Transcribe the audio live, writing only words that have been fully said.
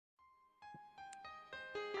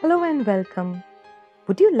Hello and welcome.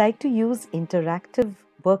 Would you like to use interactive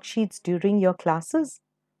worksheets during your classes?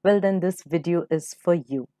 Well, then this video is for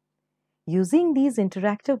you. Using these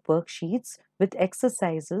interactive worksheets with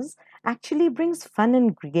exercises actually brings fun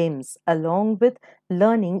and games along with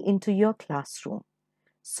learning into your classroom.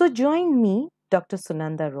 So join me, Dr.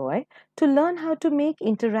 Sunanda Roy, to learn how to make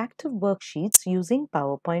interactive worksheets using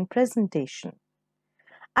PowerPoint presentation.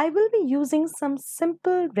 I will be using some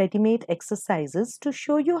simple ready-made exercises to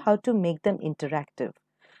show you how to make them interactive.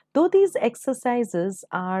 Though these exercises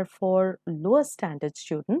are for lower standard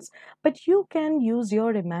students, but you can use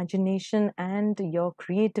your imagination and your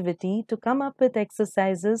creativity to come up with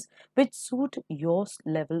exercises which suit your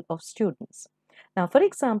level of students. Now, for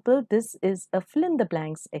example, this is a fill in the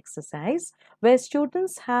blanks exercise where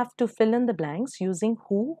students have to fill in the blanks using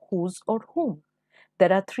who, whose, or whom.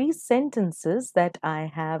 There are three sentences that I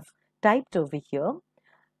have typed over here.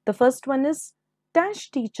 The first one is Dash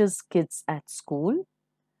teaches kids at school.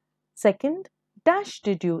 Second, Dash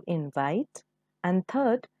did you invite? And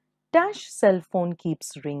third, Dash cell phone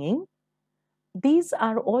keeps ringing. These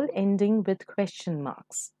are all ending with question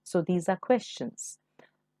marks. So these are questions.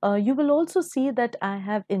 You will also see that I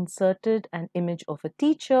have inserted an image of a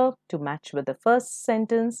teacher to match with the first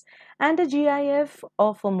sentence and a GIF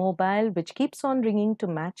of a mobile which keeps on ringing to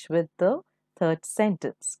match with the third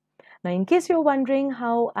sentence. Now, in case you're wondering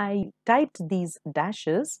how I typed these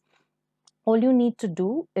dashes, all you need to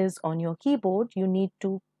do is on your keyboard, you need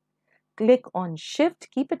to click on Shift,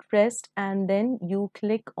 keep it pressed, and then you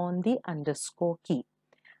click on the underscore key.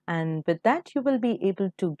 And with that, you will be able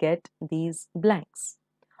to get these blanks.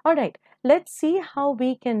 All right, let's see how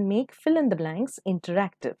we can make fill in the blanks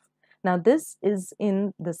interactive. Now, this is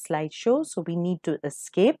in the slideshow, so we need to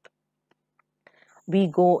escape. We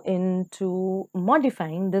go into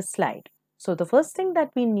modifying this slide. So the first thing that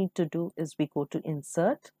we need to do is we go to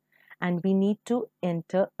Insert and we need to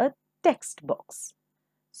enter a text box.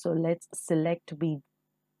 So let's select, we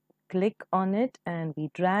click on it and we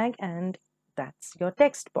drag, and that's your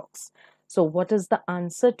text box. So what is the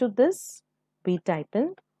answer to this? We type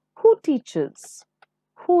in who teaches?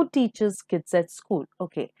 Who teaches kids at school?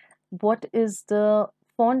 Okay. What is the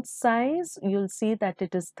font size? You'll see that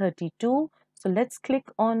it is 32. So let's click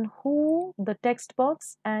on who, the text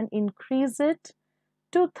box, and increase it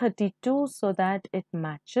to 32 so that it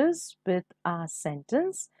matches with our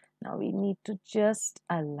sentence. Now we need to just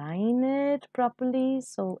align it properly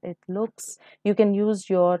so it looks, you can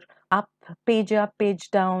use your up,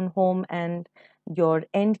 page down, home, and your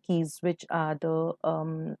end keys, which are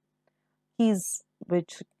the keys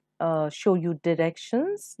which show you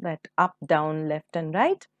directions, that up, down, left, and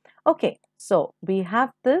right. Okay, so we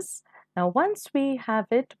have this. Now, once we have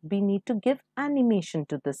it, we need to give animation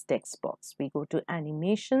to this text box. We go to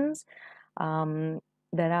animations.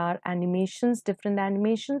 There are animations, different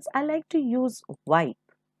animations. I like to use wipe.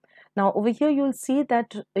 Now, over here, you'll see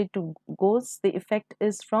that it goes, the effect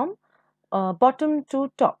is from bottom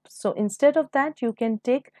to top. So instead of that, you can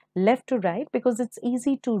take left to right because it's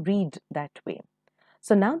easy to read that way.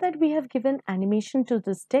 So now that we have given animation to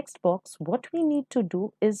this text box, what we need to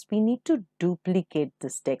do is we need to duplicate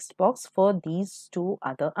this text box for these two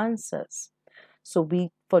other answers. So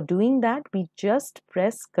for doing that, we just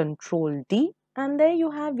press Ctrl D and there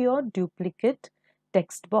you have your duplicate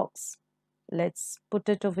text box. Let's put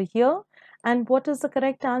it over here. And what is the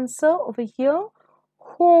correct answer over here?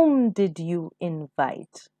 Whom did you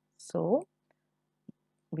invite? So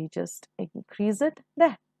we just increase it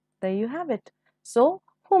there. There you have it. So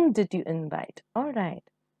whom did you invite? All right.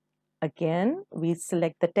 Again, we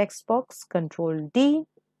select the text box, Control D,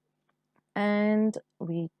 and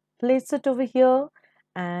we place it over here.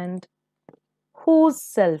 And whose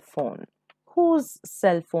cell phone? Whose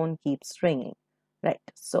cell phone keeps ringing? Right.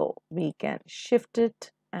 So we can shift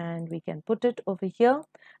it and we can put it over here.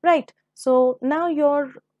 Right. So now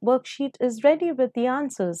your worksheet is ready with the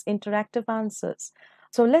answers, interactive answers.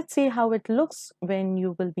 So let's see how it looks when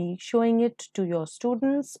you will be showing it to your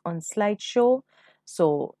students on slideshow.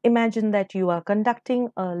 So imagine that you are conducting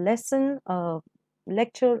a lesson, a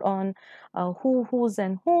lecture on who, whose,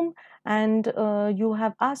 and whom, and you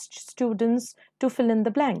have asked students to fill in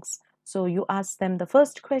the blanks. So you ask them the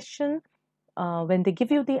first question. When they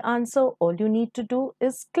give you the answer, all you need to do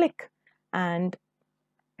is click and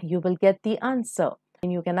you will get the answer.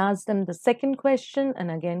 And you can ask them the second question and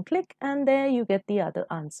again click, and there you get the other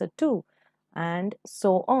answer too, and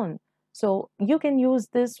so on. So you can use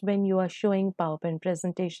this when you are showing PowerPoint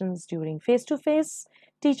presentations during face-to-face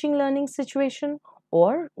teaching learning situation,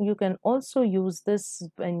 Or you can also use this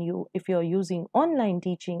if you're using online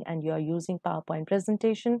teaching and you're using PowerPoint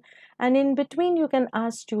presentation, and in between you can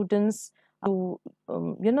ask students to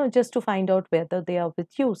just to find out whether they are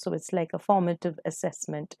with you. So it's like a formative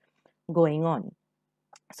assessment going on.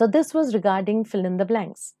 So this was regarding fill in the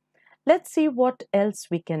blanks. Let's see what else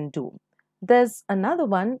we can do. There's another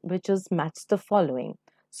one which is match the following.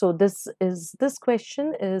 So this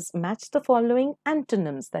question is match the following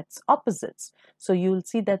antonyms, that's opposites. So you'll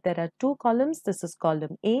see that there are two columns. This is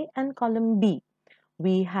column A and column B.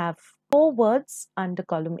 We have 4 words under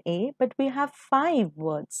column A, but we have 5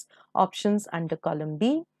 words options under column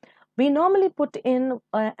B. We normally put in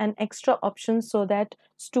an extra option so that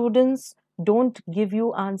students don't give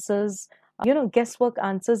you answers, guesswork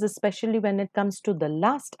answers, especially when it comes to the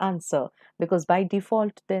last answer, because by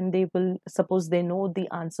default, then they will, suppose they know the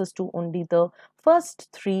answers to only the first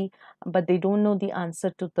 3, but they don't know the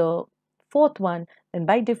answer to the fourth one, then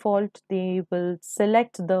by default, they will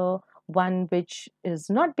select the one which is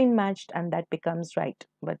not been matched, and that becomes right.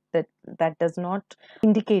 But that does not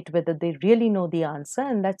indicate whether they really know the answer,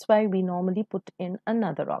 and that's why we normally put in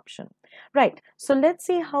another option. Right, so let's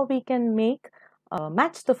see how we can make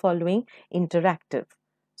match the following interactive.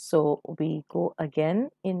 So we go again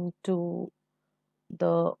into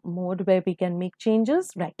the mode where we can make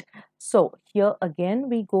changes. Right, so here again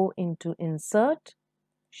we go into insert,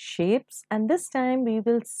 shapes, and this time we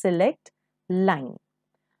will select line.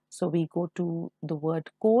 So we go to the word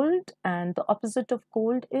cold, and the opposite of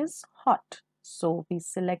cold is hot. So we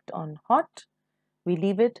select on hot, we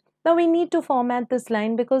leave it. Now we need to format this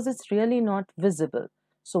line because it's really not visible.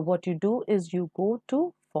 So what you do is you go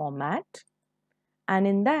to format, and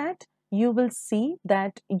in that you will see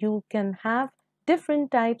that you can have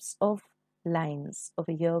different types of lines.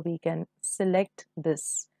 Over here we can select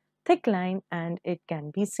this thick line and it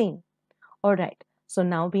can be seen. All right, so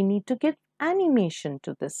now we need to give animation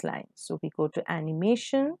to this line. So we go to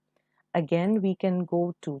animation. Again, we can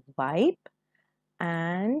go to wipe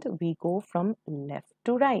and we go from left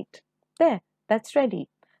to right. There, that's ready.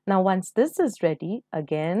 Now, once this is ready,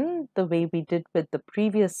 again, the way we did with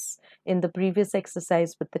in the previous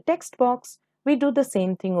exercise with the text box, we do the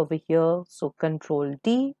same thing over here. So Control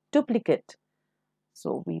D, duplicate.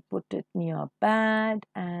 So we put it near bad,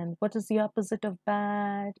 and what is the opposite of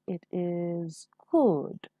bad? It is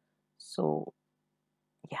good. So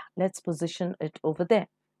yeah, let's position it over there.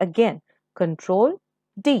 Again, Control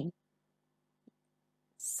D.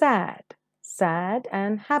 Sad, sad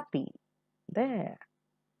and happy. There.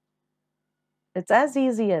 It's as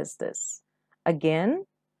easy as this. Again,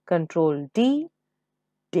 Control D,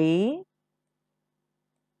 day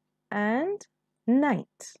and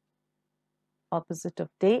night. Opposite of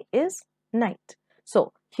day is night.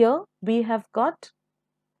 So here we have got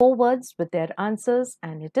 4 words with their answers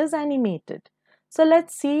and it is animated. So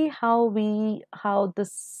let's see how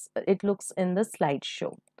it looks in the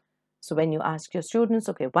slideshow. So when you ask your students,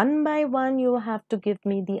 okay, one by one you have to give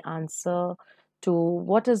me the answer to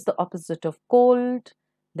what is the opposite of cold.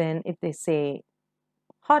 Then if they say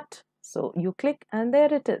hot, so you click and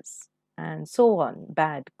there it is, and so on.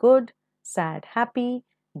 Bad, good, sad, happy,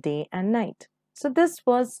 day and night. So this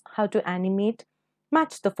was how to animate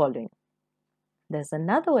match the following. There's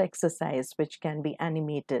another exercise which can be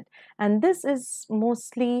animated, and this is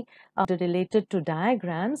mostly related to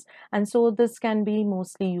diagrams, and so this can be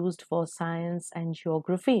mostly used for science and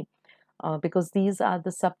geography. Because these are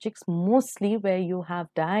the subjects mostly where you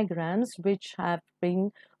have diagrams which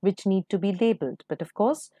need to be labeled. But of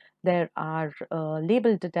course, there are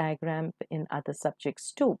labeled diagram in other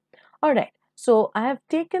subjects too. All right. So I have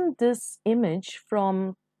taken this image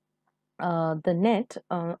from the net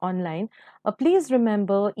online. Please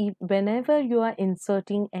remember, whenever you are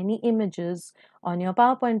inserting any images on your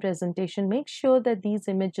PowerPoint presentation, make sure that these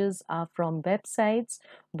images are from websites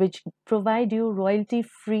which provide you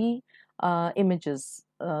royalty-free images.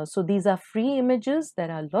 So these are free images.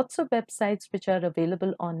 There are lots of websites which are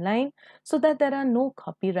available online so that there are no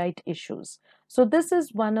copyright issues. So this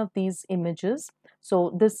is one of these images.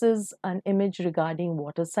 So this is an image regarding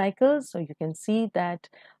water cycles. So you can see that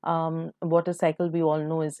water cycle we all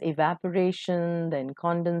know is evaporation, then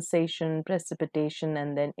condensation, precipitation,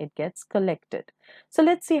 and then it gets collected. So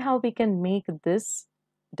let's see how we can make this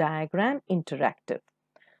diagram interactive.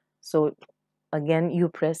 So again, you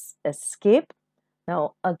press escape.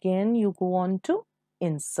 Now again, you go on to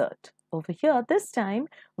insert. Over here, this time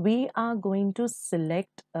we are going to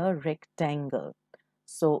select a rectangle.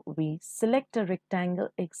 So we select a rectangle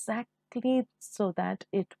exactly so that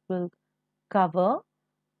it will cover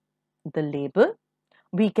the label.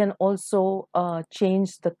 We can also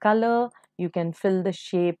change the color. You can fill the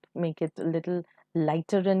shape, make it a little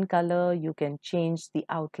lighter in color. You can change the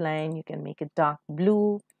outline. You can make it dark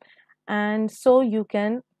blue. And so you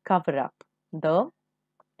can cover up the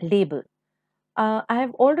label. I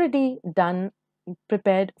have already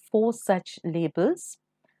prepared 4 such labels.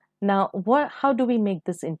 Now, how do we make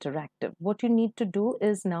this interactive? What you need to do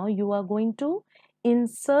is now you are going to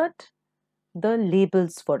insert the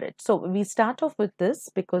labels for it. So we start off with this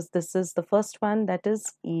because this is the first one, that is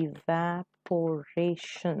evaporation.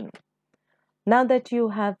 Now that you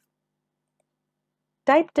have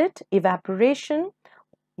typed it, evaporation,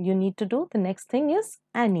 you need to do the next thing is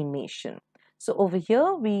animation. So over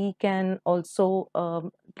here we can also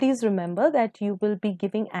please remember that you will be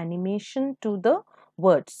giving animation to the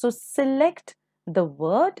word. So select the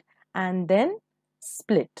word and then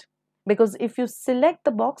split, because if you select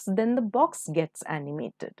the box, then the box gets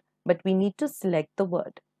animated, but we need to select the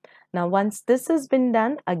word. Now once this has been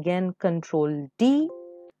done, again Control D,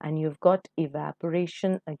 and you've got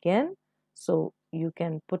evaporation again. So you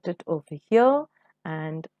can put it over here,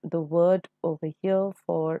 and the word over here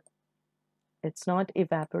for, it's not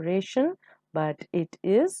evaporation, but it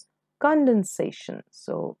is condensation.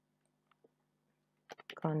 So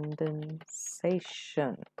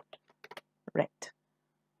condensation, right.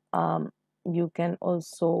 You can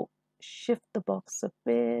also shift the box a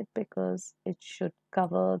bit because it should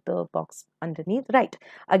cover the box underneath, right.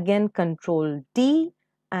 Again Control D,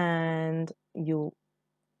 and you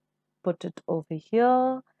put it over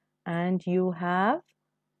here, and you have,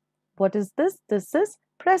 what is this? This is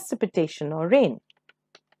precipitation or rain.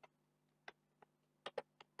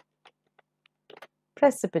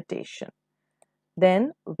 Precipitation.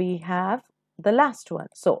 Then we have the last one.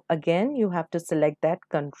 So again, you have to select that,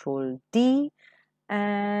 Control D,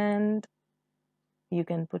 and you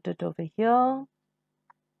can put it over here.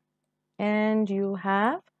 And you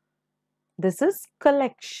have, this is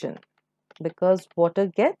collection, because water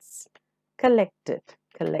gets collected.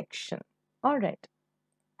 Collection. All right.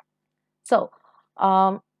 So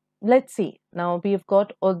let's see. Now we've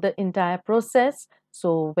got all the entire process.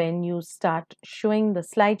 So when you start showing the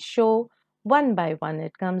slideshow, one by one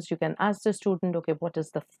it comes, you can ask the student, okay, what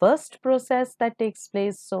is the first process that takes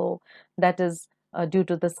place? So that is due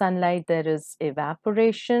to the sunlight, there is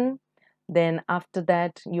evaporation. Then after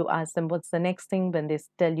that, you ask them what's the next thing. When they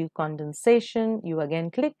tell you condensation, you again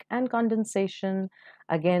click and condensation.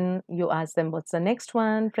 Again, you ask them what's the next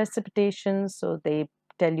one, precipitation. So they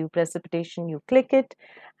tell you precipitation, you click it.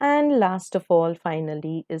 And last of all,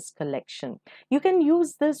 finally, is collection. You can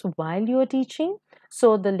use this while you are teaching.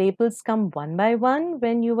 So the labels come one by one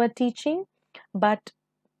when you are teaching, but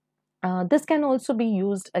this can also be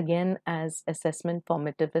used again as assessment,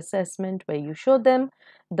 formative assessment, where you show them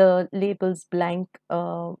the labels, blank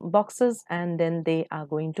boxes, and then they are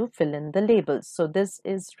going to fill in the labels. So this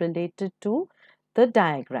is related to the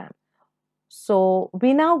diagram. So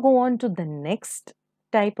we now go on to the next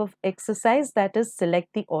type of exercise, that is select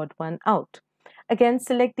the odd one out. Again,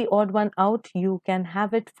 select the odd one out. You can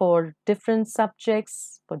have it for different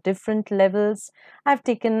subjects, for different levels. I've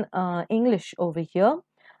taken English over here,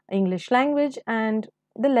 English language, and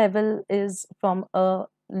the level is from a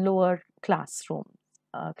lower classroom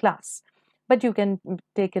class. But you can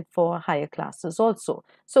take it for higher classes also.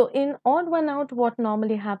 So in odd one out, what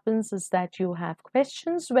normally happens is that you have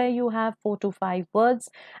questions where you have 4 to 5 words,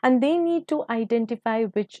 and they need to identify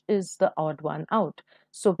which is the odd one out.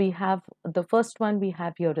 So we have the first one we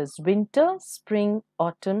have here is winter, spring,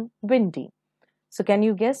 autumn, windy. So can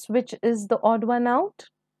you guess which is the odd one out?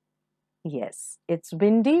 Yes, it's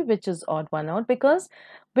windy, which is odd one out, because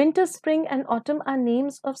winter, spring, and autumn are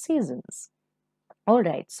names of seasons. All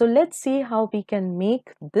right, so let's see how we can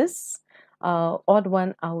make this odd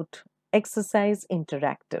one out exercise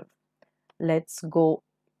interactive. Let's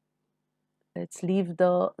leave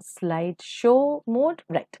the slideshow mode.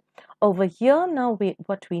 Right, over here now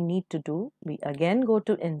what we need to do, we again go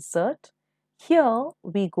to insert. Here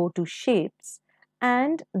we go to shapes,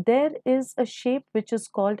 and there is a shape which is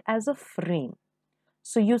called as a frame.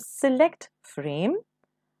 So you select frame.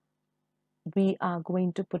 We are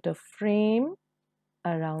going to put a frame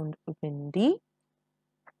around windy.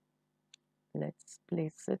 Let's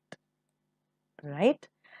place it right,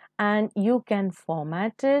 and you can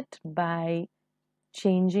format it by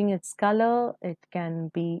changing its color. It can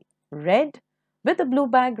be red with a blue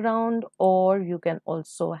background, or you can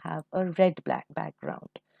also have a red black background.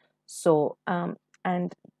 So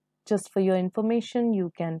and just for your information,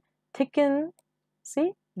 you can thicken,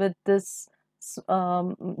 see, with this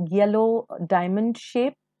yellow diamond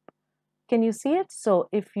shape. Can you see it? So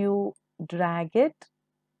if you drag it,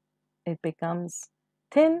 it becomes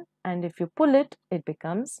thin. and if you pull it, it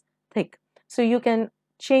becomes thick. So you can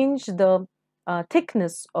change the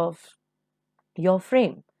thickness of your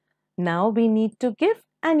frame. Now we need to give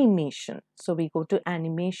animation. So we go to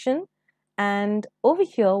animation, and over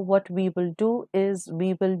here what we will do is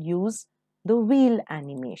we will use the wheel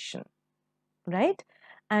animation, right?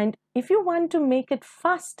 And if you want to make it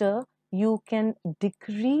faster, you can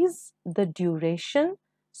decrease the duration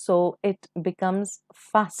so it becomes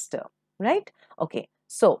faster, right? Okay,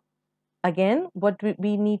 so again, what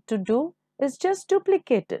we need to do is just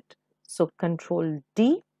duplicate it. So Control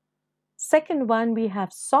D. Second one, we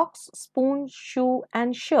have socks, spoon, shoe,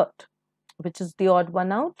 and shirt. Which is the odd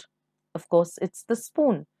one out? Of course, it's the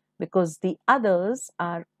spoon, because the others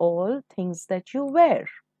are all things that you wear.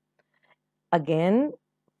 Again,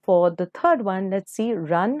 for the third one, let's see,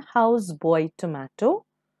 run, house, boy, tomato.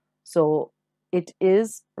 So it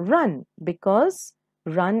is run, because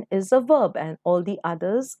run is a verb and all the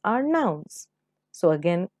others are nouns. So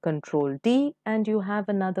again, Control D, and you have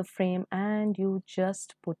another frame and you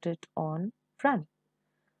just put it on run.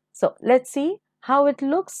 So let's see how it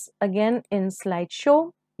looks again in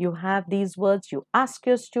slideshow. You have these words. You ask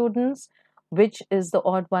your students which is the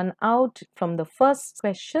odd one out from the first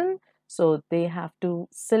question. So they have to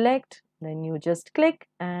select, then you just click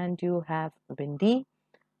and you have windy.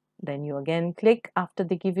 Then you again click after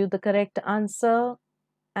they give you the correct answer,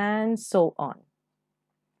 and so on.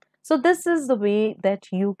 So this is the way that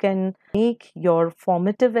you can make your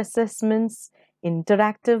formative assessments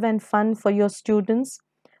interactive and fun for your students.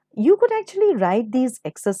 You could actually write these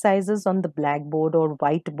exercises on the blackboard or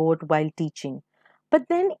whiteboard while teaching, but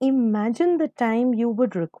then imagine the time you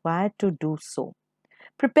would require to do so.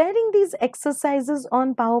 Preparing these exercises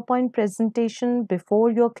on PowerPoint presentation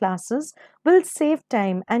before your classes will save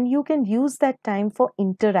time, and you can use that time for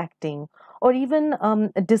interacting or even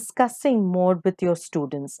discussing more with your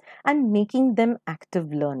students and making them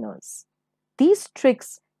active learners. These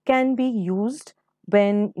tricks can be used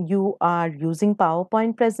when you are using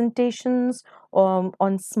PowerPoint presentations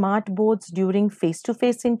on smart boards during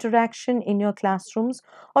face-to-face interaction in your classrooms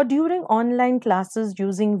or during online classes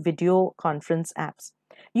using video conference apps.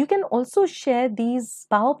 You can also share these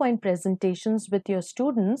PowerPoint presentations with your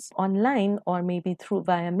students online or maybe through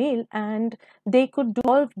via mail, and they could do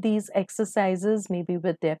all of these exercises maybe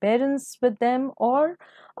with their parents with them, or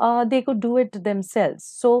they could do it themselves.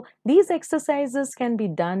 So these exercises can be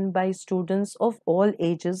done by students of all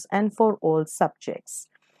ages and for all subjects.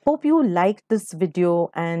 Hope you liked this video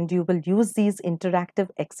and you will use these interactive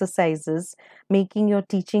exercises, making your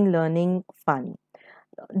teaching learning fun.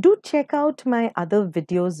 Do check out my other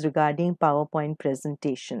videos regarding PowerPoint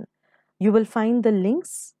presentation. You will find the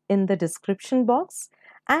links in the description box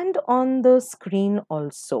and on the screen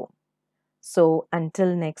also. So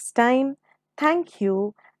until next time, thank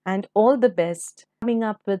you and all the best coming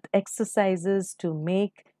up with exercises to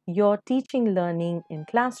make your teaching learning in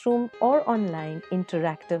classroom or online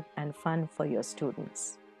interactive and fun for your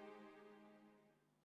students.